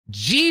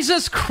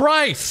Jesus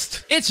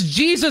Christ! It's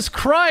Jesus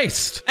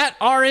Christ! At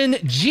RN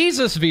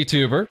Jesus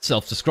VTuber,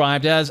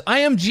 self-described as I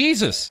am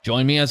Jesus.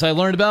 Join me as I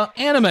learn about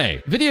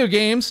anime, video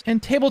games,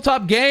 and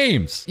tabletop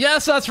games.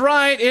 Yes, that's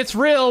right, it's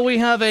real. We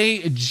have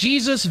a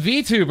Jesus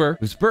VTuber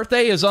whose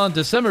birthday is on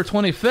December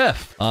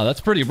 25th.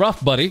 That's pretty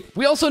rough, buddy.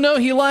 We also know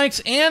he likes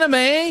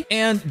anime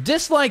and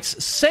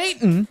dislikes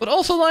Satan, but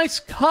also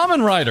likes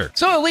Kamen Rider.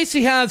 So at least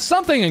he has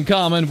something in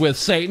common with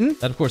Satan,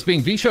 that of course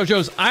being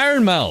VShojo's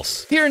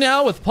ironmouse. Here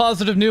now with a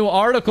positive new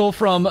article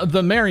from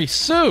the Mary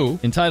Sue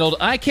entitled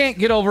I Can't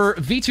Get Over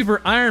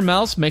VTuber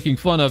ironmouse Making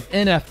Fun of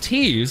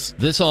NFTs.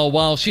 This all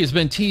while she has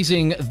been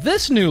teasing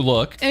this new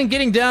look and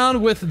getting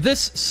down with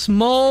this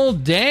small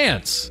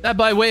dance. That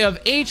by way of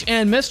H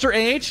and Mr.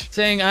 H,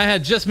 saying I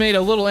had just made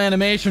a little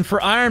animation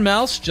for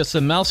ironmouse, just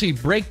some mousy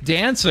break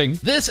dancing.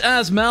 This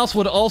as mouse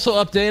would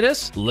also update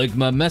us.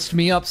 Ligma messed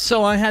me up,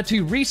 so I had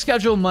to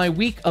reschedule my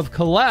week of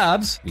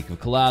collabs. Week of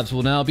collabs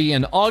will now be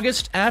in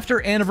August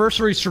after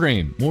anniversary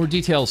stream. More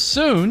details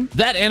soon.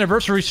 That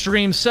anniversary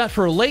stream set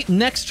for late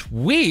next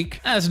week,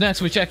 as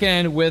next we check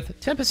in with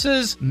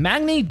Tempest's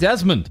Magni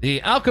Dezmond,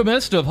 the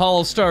alchemist of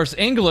Holostars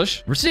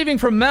English, receiving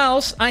from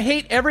Mouse, I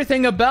hate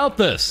everything about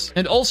this.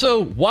 And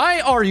also, why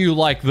are you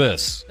like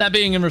this? That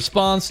being in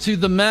response to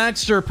the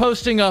Magster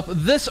posting up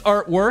this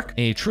artwork,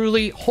 a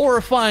truly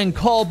horrifying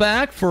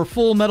callback for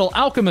Full Metal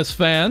Alchemist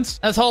fans.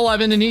 As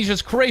Hololive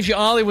Indonesia's Crazy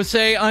Ali would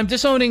say, I'm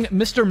disowning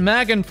Mr.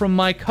 Magan from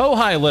my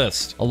Kohai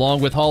list. Along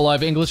with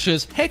Hololive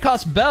English's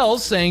Heikos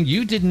Bells saying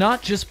you did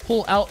not just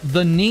pull out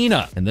the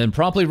Nina, and then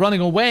promptly running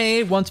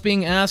away once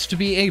being asked to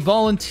be a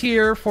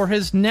volunteer for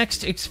his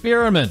next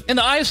experiment. And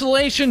the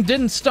isolation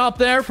didn't stop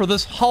there for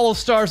this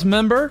Holostars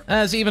member,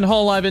 as even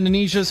Hololive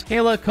Indonesia's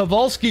Kayla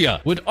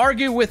Kowalskia would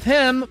argue with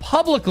him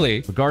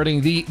publicly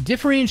regarding the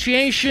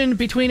differentiation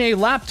between a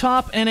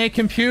laptop and a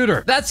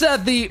computer. That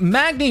said, the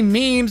Magni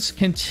memes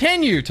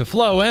continue to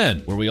flow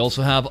in, where we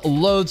also have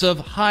loads of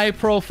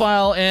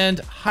high-profile and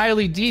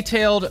highly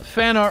detailed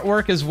fan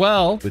artwork as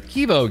well, with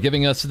Kivo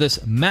giving us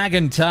this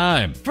Magan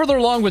time. Further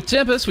along with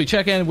Tempest, we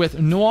check in with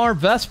Noir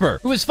Vesper,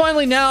 who has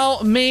finally now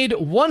made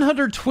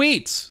 100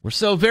 tweets. We're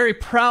so very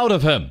proud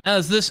of him,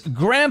 as this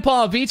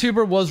grandpa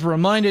VTuber was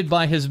reminded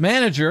by his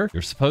manager,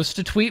 you're supposed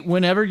to tweet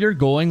whenever you're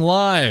going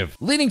live.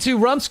 Leading to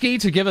Rumsky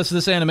to give us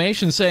this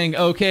animation saying,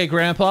 okay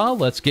grandpa,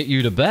 let's get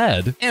you to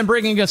bed. And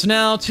bringing us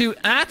now to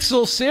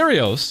Axel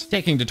Sirios,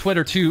 taking to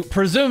Twitter to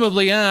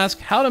presumably ask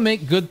how to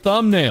make good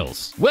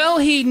thumbnails. Well,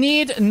 he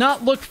need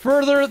not look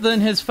further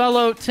than his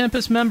fellow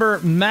Tempest member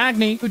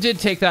Magni, who did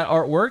take that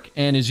artwork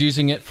and is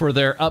using it for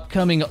their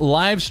upcoming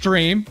live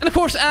stream. And of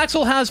course,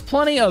 Axel has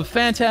plenty of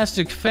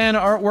fantastic fan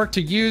artwork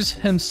to use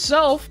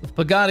himself, with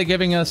Pagata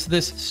giving us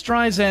this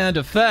Streisand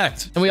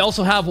effect. And we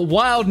also have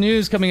wild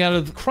news coming out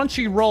of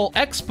Crunchyroll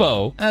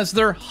Expo, as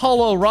their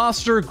Holo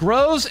roster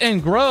grows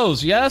and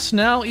grows. Yes,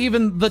 now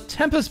even the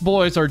Tempest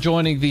boys are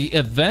joining the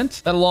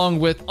event, that along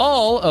with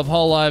all of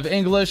Hololive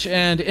English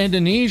and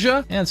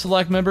Indonesia, and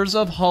select members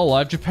of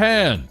Hololive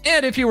Japan.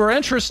 And if you were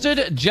interested,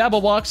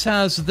 Jabberwox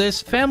has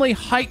this family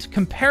height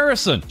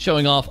comparison,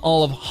 showing off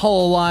all of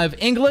Hololive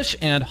English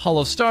and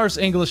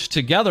Holostars English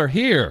together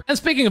here. And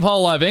speaking of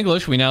Hololive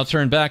English, we now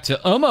turn back to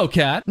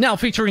Omocat, now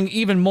featuring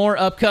even more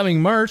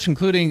upcoming merch,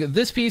 including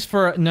this piece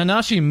for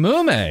Nanashi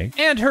Mume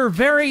and her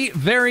very,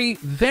 very,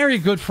 very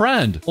good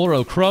friend,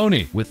 Oro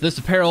Crony. With this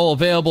apparel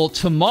available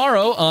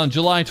tomorrow on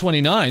July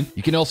 29th,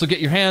 you can also get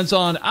your hands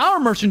on our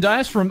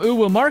merchandise from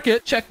Uwu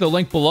Market. Check the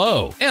link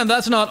below. And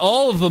that's not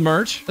all of the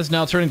merch, as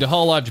now turning to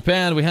Hololive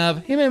Japan, we have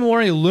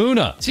Himemori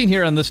Luna, seen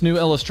here on this new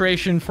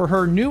illustration for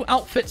her new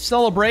outfit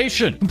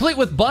celebration, complete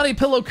with body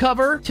pillow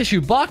cover,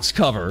 tissue box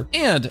cover,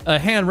 and a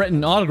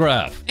handwritten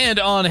autograph. And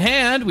on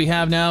hand, we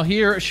have now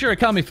here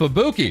Shirakami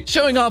Fubuki,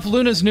 showing off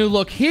Luna's new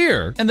look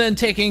here, and then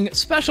taking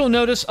special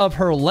notice of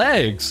her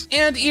legs,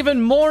 and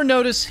even more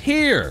notice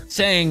here,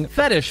 saying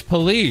Fetish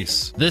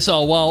Police. This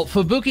all while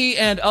Fubuki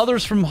and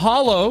others from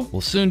Holo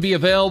will soon be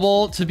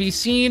available to be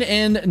seen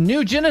in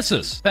New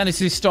Genesis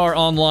Phantasy Star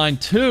Online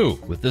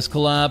 2. With this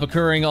collab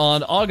occurring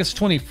on August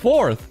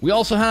 24th, we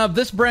also have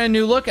this brand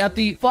new look at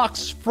the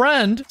Fox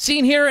Friend,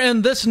 seen here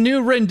in this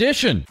new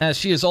rendition, as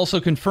she is also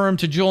confirmed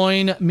to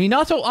join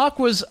Minato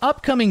Aqua's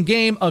upcoming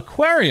game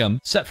Aquarium,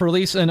 set for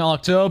release in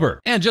October.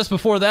 And just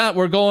before that,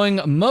 we're going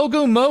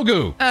Mogu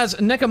Mogu, as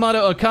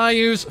Nekomata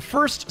Okayu's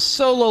first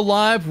solo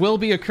live will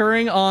be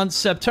occurring on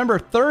September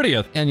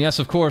 30th. And yes,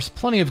 of course,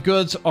 plenty of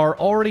goods are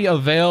already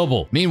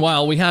available.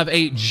 Meanwhile, we have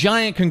a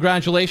giant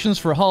congratulations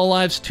for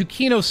Hololive's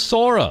Tokino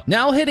Sora,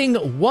 now hitting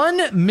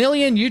 1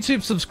 million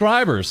YouTube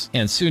subscribers,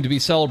 and soon to be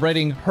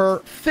celebrating her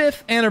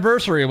 5th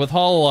anniversary with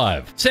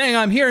Hololive. Saying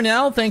I'm here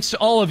now thanks to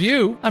all of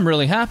you. I'm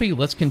really happy.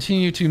 Let's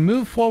continue to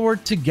move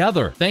forward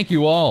together. Thank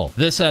you all.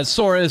 This as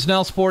Sora is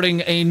now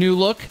sporting a new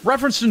look,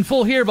 referenced in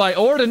full here by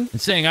Orden,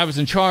 and saying I was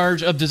in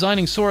charge of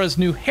designing Sora's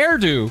new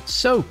hairdo.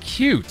 So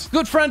cute.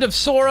 Good friend of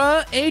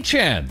Sora,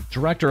 A-chan,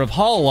 director of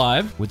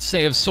Hololive, would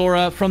say of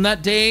Sora, from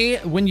that day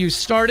when you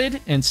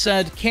started and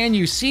said, can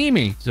you see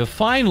me, to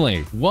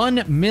finally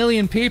 1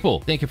 million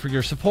people. Thank you for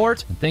your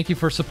support, and thank you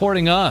for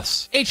supporting us.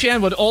 yes.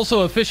 HN would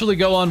also officially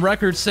go on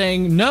record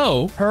saying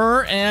no,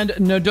 her and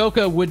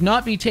Nodoka would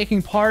not be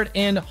taking part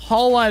in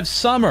Hololive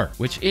Summer,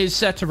 which is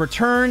set to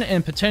return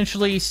and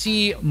potentially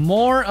see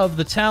more of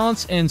the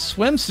talents in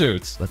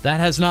swimsuits. But that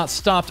has not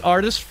stopped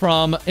artists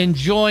from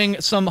enjoying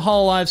some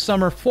Hololive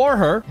Summer for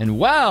her. And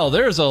wow,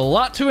 there's a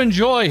lot to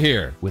enjoy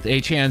here, with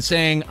HN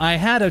saying, I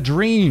had a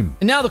dream.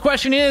 And now the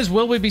question is,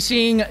 will we be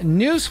seeing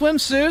new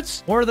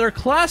swimsuits or their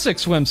classic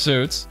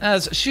swimsuits,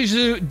 as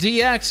Shizu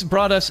DX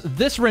brought us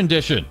this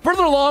rendition.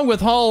 Further along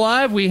with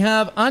Hololive, we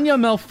have Anya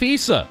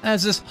Melfissa,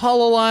 as this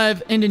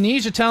Hololive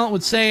Indonesia talent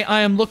would say,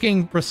 I am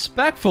looking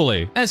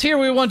respectfully, as here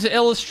we want to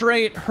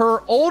illustrate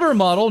her older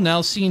model,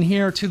 now seen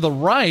here to the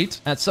right,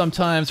 at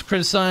sometimes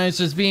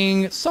criticized as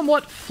being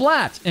somewhat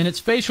flat in its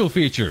facial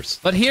features.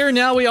 But here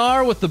now we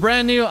are with the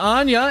brand new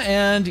Anya,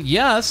 and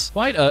yes,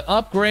 quite an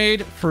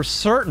upgrade for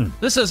certain.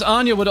 This as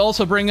Anya would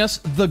also bring us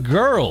the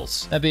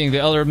girls, that being the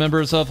other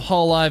members of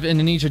Hololive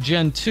Indonesia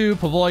Gen 2,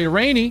 Pavoya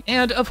Rainey,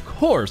 and of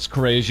course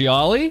Crazy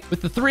Ollie,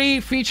 with the three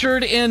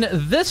featured in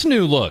this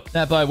new look,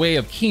 that by way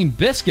of Keen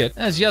Biscuit,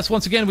 as yes,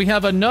 once again we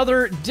have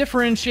another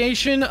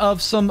differentiation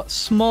of some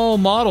small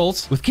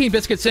models, with Keen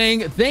Biscuit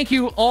saying, thank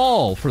you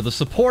all for the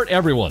support,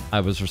 everyone.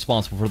 I was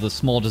responsible for the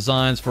small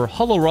designs for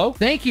Holoro.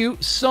 Thank you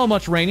so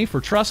much, Rainey,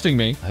 for trusting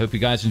me. I hope you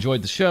guys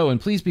enjoyed the show, and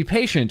please be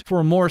patient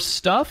for more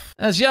stuff,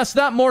 as yes,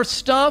 that more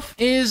stuff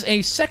is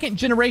a second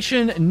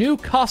generation new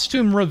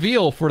costume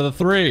reveal for the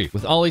three,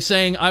 with Ollie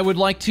saying, I would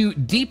like to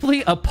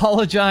deeply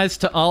apologize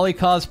to Ollie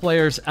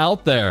cosplayers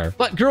out there.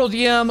 But Girl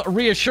DM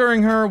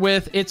reassuring her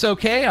with, it's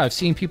okay, I've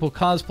seen people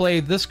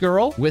cosplay this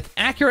girl with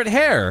accurate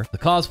hair. The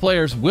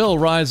cosplayers will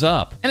rise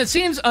up. And it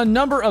seems a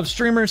number of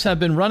streamers have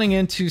been running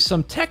into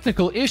some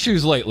technical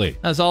issues lately.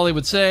 As Ollie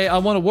would say, I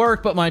want to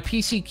work, but my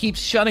PC keeps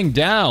shutting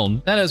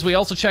down. That as we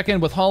also check in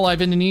with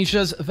Hololive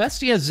Indonesia's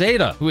Vestia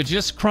Zeta, who had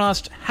just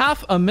crossed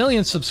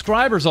 500,000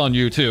 subscribers on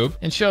YouTube,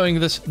 and showing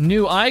this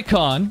new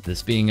icon,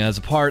 this being as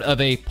a part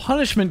of a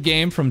punishment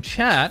game from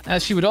chat,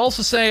 as she would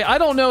also say, I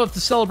don't know if the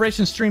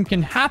celebration stream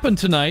can happen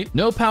tonight.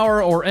 No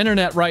power or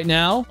internet right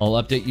now. I'll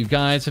update you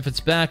guys if it's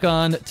back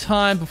on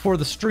time before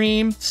the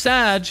stream.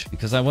 Sag,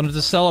 because I wanted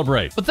to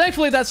celebrate. But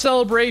thankfully that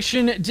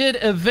celebration did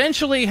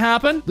eventually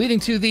happen, leading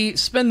to the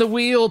spin the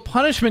wheel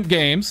punishment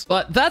games.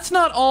 But that's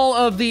not all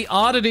of the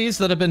oddities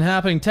that have been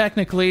happening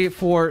technically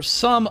for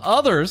some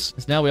others,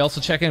 as now we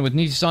also check in with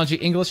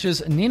Nijisanji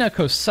English's Nina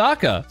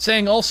Kosaka,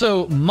 saying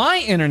also,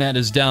 my internet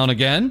is down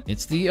again.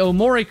 It's the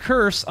Omori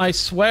curse, I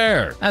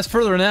swear. As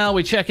further now,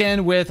 we check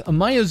in with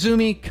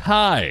Mayuzumi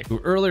Kai, who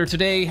earlier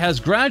today has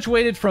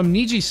graduated from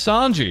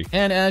Nijisanji,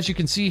 and as you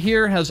can see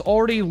here, has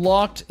already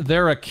locked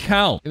their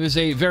account. It was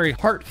a very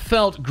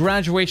heartfelt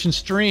graduation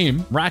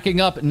stream,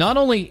 racking up not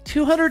only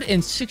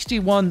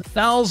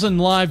 261,000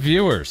 live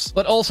viewers,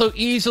 but also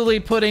easily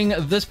putting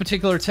this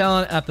particular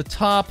talent at the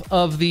top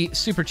of the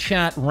super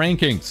chat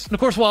rankings. And of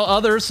course, while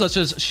others, such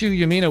as Shu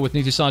Yamina with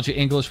Nijisanji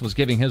English, was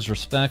giving his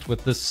respect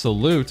with this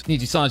salute,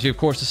 Nijisanji, of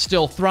course, is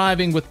still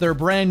thriving with their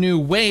brand new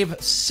Wave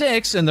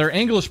 6 in their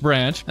English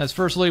branch, as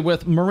firstly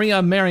with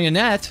Maria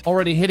Marionette,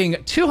 already hitting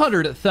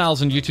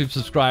 200,000 YouTube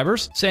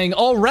subscribers, saying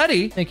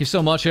already, thank you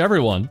so much,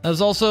 everyone.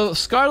 As also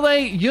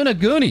Scarlet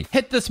Unaguni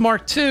hit this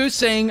mark too,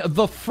 saying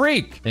the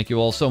freak. Thank you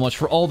all so much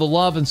for all the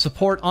love and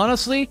support.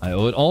 Honestly, I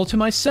owe it all to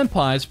my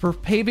senpais for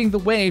paving the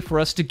way for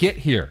us to get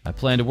here. I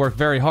plan to work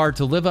very hard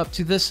to live up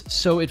to this,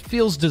 so it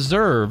feels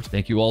deserved.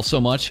 Thank you all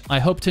so much. I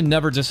hope to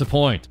never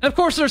disappoint. And of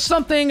course, there's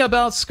something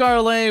about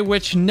Scarlet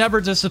which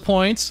never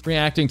disappoints,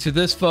 reacting to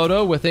this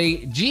photo with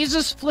a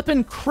Jesus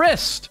flippin'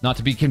 Christ, not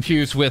to be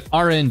confused with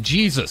RN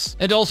Jesus.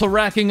 And also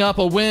racking up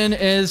a win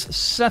is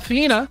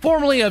Safina,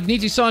 formerly of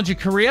Nijisanji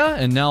Korea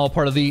and now a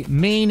part of the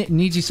main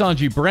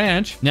Nijisanji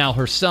branch, now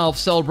herself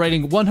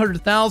celebrating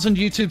 100,000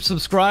 YouTube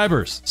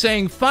subscribers,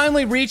 saying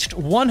finally reached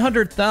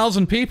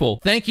 100,000 people.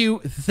 Thank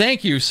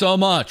you so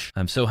much.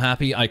 I'm so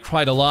happy. I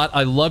cried a lot.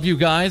 I love you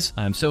guys.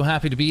 I'm so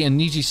happy to be in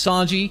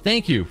Nijisanji.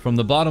 Thank you from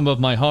the bottom of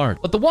my heart.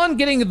 But the one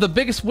getting the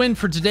biggest win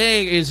for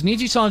today is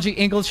Nijisanji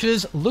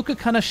English's Luka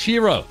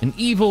Kanashiro, an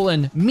evil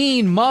and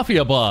mean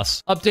mafia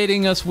boss,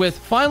 updating us with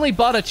finally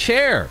bought a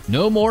chair.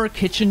 No more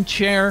kitchen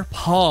chair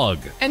pog.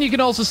 And you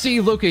can also see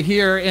Luka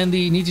here in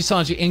the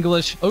Nijisanji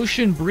English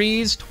Ocean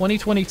Breeze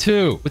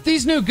 2022, with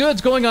these new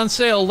goods going on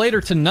sale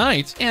later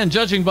tonight, and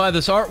judging by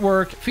this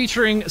artwork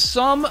featuring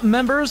some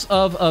members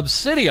of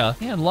Obsidia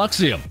and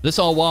Luxium. This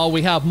all while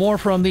we have more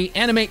from the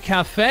Animate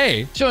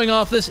Cafe, showing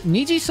off this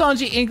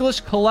Nijisanji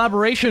English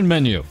collaboration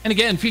menu. And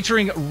again,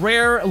 featuring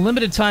rare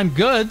limited time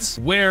goods,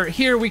 where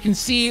here we can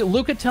see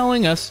Luka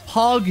telling us,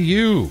 Hog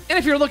you. And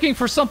if you're looking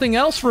for something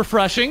else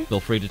refreshing, feel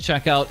free to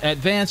check out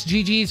Advanced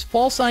GG's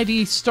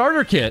FalseEyeD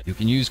Starter Kit. You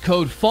can use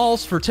code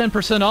FALSE for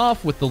 10%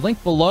 off with the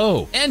link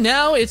below. And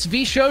now it's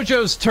V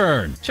Shoujo's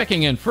turn,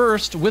 checking in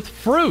first with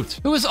Froot,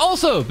 who has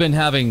also been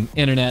having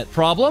internet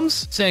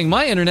problems, saying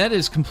my internet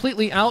is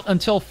completely out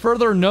until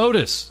further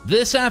notice.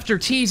 This after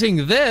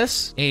teasing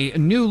this, a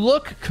new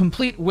look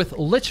complete with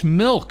lich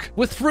milk,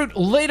 with Froot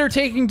later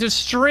taking to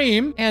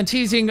stream and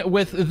teasing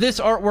with this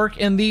artwork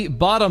in the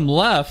bottom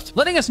left,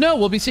 letting us us know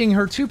we'll be seeing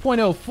her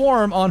 2.0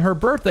 form on her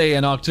birthday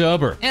in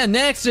October. And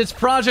next, it's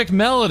Projekt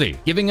Melody,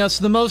 giving us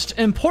the most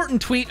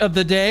important tweet of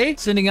the day,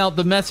 sending out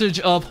the message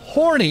of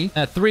horny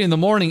at 3 in the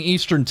morning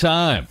Eastern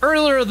Time.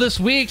 Earlier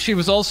this week, she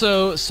was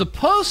also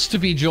supposed to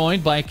be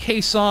joined by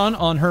Kei-san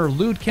on her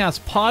Lewdcast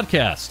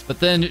podcast, but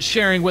then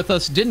sharing with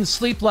us didn't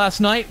sleep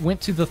last night,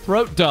 went to the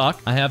throat doc.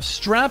 I have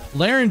strep,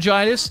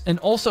 laryngitis, and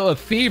also a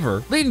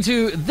fever, leading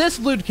to this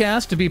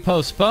Lewdcast to be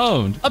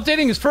postponed.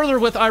 Updating us further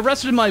with I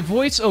rested my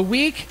voice a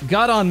week,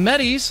 got on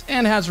Medis,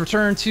 and has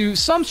returned to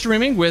some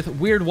streaming with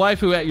Weird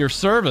Waifu at your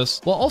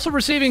service, while also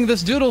receiving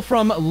this doodle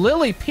from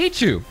Lily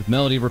Pichu, with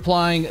Melody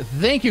replying,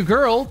 "Thank you,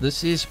 girl,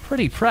 this is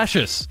pretty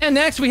precious." And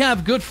next we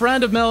have good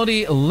friend of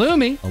Melody,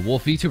 Lumi, a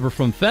wolf VTuber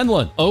from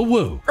Finland. Oh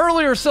woo.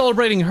 Earlier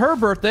celebrating her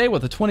birthday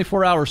with a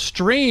 24-hour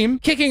stream,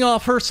 kicking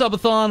off her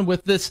subathon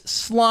with this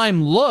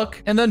slime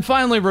look, and then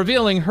finally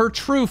revealing her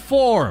true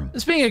form.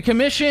 This being a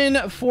commission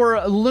for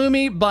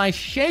Lumi by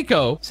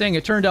Shaco, saying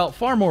it turned out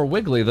far more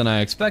wiggly than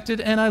I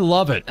expected, and I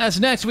love it. As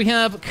next we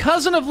have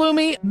cousin of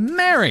Lumi,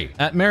 Mary,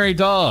 at Mary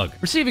Dog,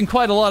 receiving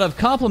quite a lot of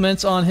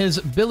compliments on his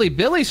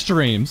Billy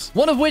streams,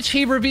 one of which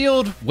he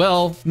revealed,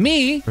 well,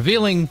 me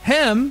revealing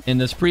him in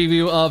this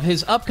preview of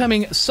his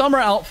upcoming summer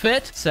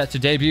outfit, set to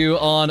debut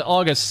on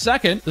August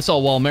 2nd. This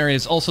all while Mary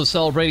is also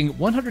celebrating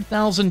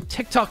 100,000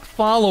 TikTok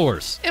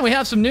followers. And we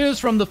have some news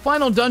from the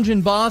final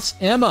dungeon boss,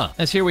 Emma,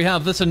 as here we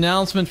have this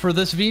announcement for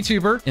this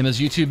VTuber. Emma's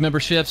YouTube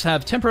memberships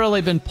have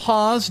temporarily been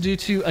paused due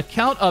to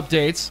account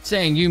updates,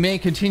 saying you may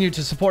continue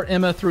to support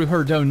Emma through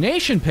her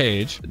donation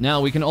page, but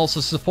now we can also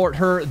support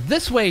her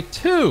this way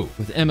too,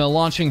 with Emma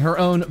launching her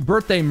own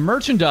birthday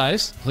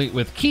merchandise, complete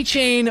with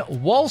keychain,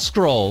 wall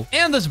scroll,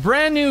 and this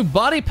brand new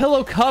body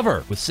pillow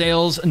cover, with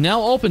sales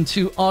now open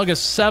to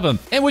August 7th.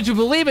 And would you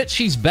believe it,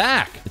 she's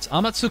back. It's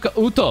Amatsuka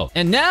Uto,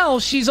 and now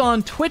she's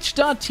on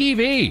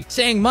twitch.tv,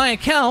 saying my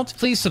account,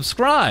 please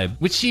subscribe,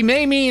 which she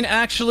may mean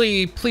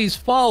actually please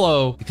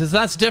follow, because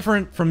that's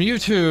different from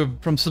YouTube,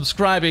 from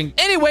subscribing.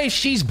 Anyway,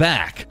 she's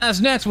back.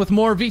 As next, with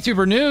more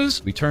VTuber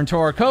news, we turn to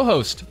our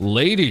co-host,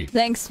 Lae-Dee.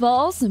 Thanks,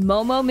 False.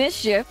 Momo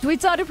Mischief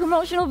tweets out a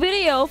promotional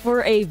video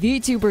for a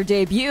VTuber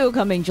debut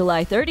coming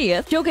July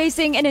 30th,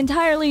 showcasing an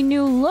entirely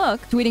new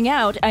look, tweeting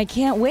out, "I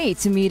can't wait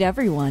to meet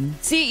everyone."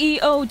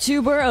 CEO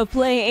tuber of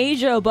Play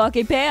Asia,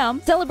 Obake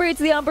Pam, celebrates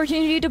the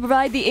opportunity to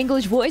provide the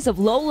English voice of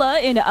Lola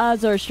in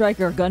Azure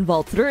Striker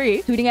Gunvolt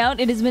 3, tweeting out,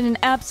 "It has been an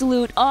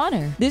absolute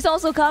honor." This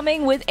also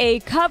coming with a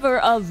cover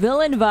of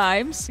Villain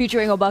Vibes,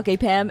 featuring Obake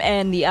Pam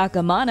and the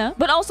Akamana,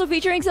 but also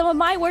featuring some of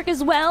my work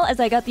as well, as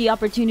I got the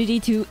opportunity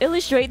to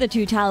illustrate the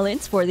two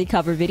talents for the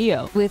cover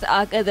video, with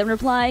Aka then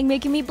replying,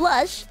 making me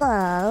blush.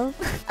 Oh,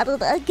 I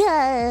don't know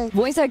again.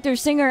 Voice actor,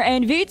 singer,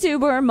 and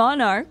VTuber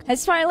Monarch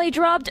has finally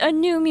dropped a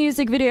new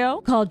music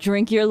video called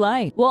Drink Your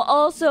Light, while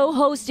also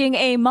hosting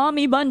a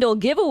Mommy Bundle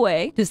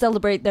giveaway to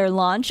celebrate their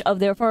launch of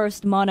their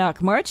first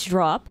Monarch merch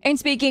drop. And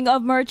speaking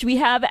of merch, we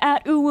have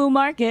at Uwu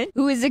Market,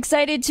 who is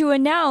excited to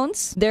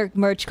announce their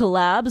merch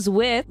collabs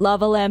with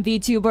Lava Lamp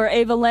VTuber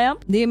Ava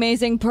Lamp, The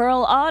Amazing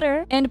Pearl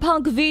Otter, and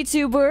Punk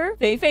VTuber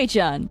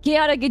Fei-Fei-chan.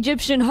 Chaotic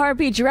Egyptian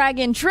Harpy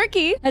Dragon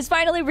Tricky has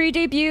finally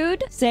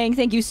re-debuted, saying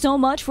thank you so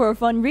much for a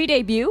fun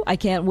re-debut. I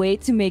can't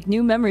wait to make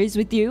new memories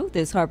with you.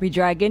 This Harpy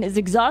Dragon is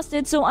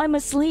exhausted, so I'm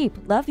asleep.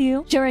 Love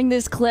you. Sharing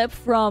this clip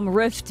from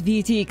Rift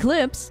VT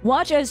Clips,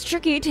 watch as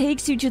Tricky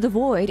takes you to the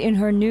void in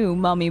her new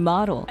mummy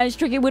model. As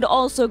Tricky would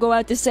also go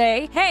out to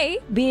say, hey,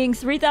 being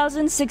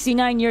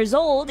 3,069 years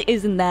old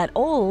isn't that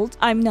old.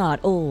 I'm not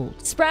old.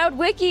 Sprout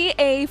Wiki,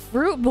 a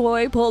fruit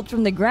boy pulled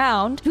from the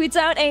ground, tweets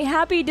out a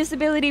happy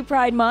Disability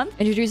Pride Month,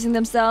 introducing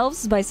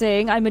themselves by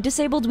saying, I'm a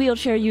disabled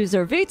wheelchair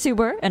user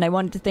VTuber, and I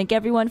wanted to thank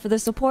everyone for the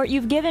support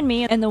you've given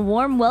me and the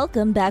warm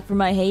welcome back from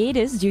my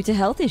hiatus due to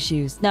health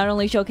issues. Not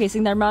only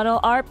showcasing their model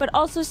art, but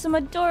also some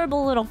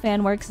adorable little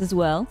fan works as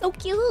well. So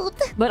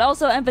cute! But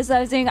also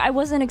emphasizing, I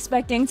wasn't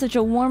expecting such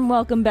a warm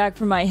welcome back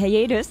from my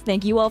hiatus.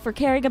 Thank you all for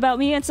caring about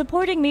me and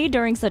supporting me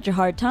during such a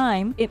hard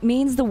time. It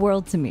means the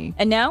world to me.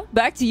 And now,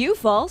 back to you,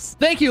 False.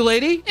 Thank you,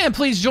 Lae-Dee. And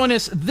please join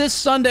us this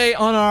Sunday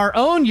on our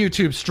own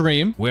YouTube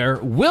stream, where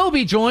we'll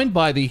be joined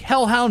by the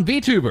Hellhound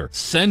VTuber,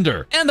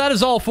 Cinder. And that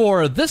is all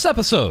for this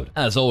episode.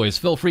 As always,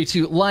 feel free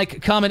to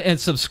like, comment, and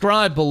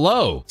subscribe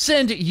below.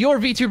 Send your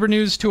VTuber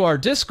news to our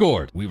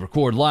Discord. We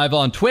record live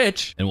on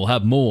Twitch, and we'll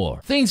have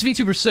more things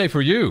VTubers say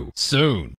for you soon.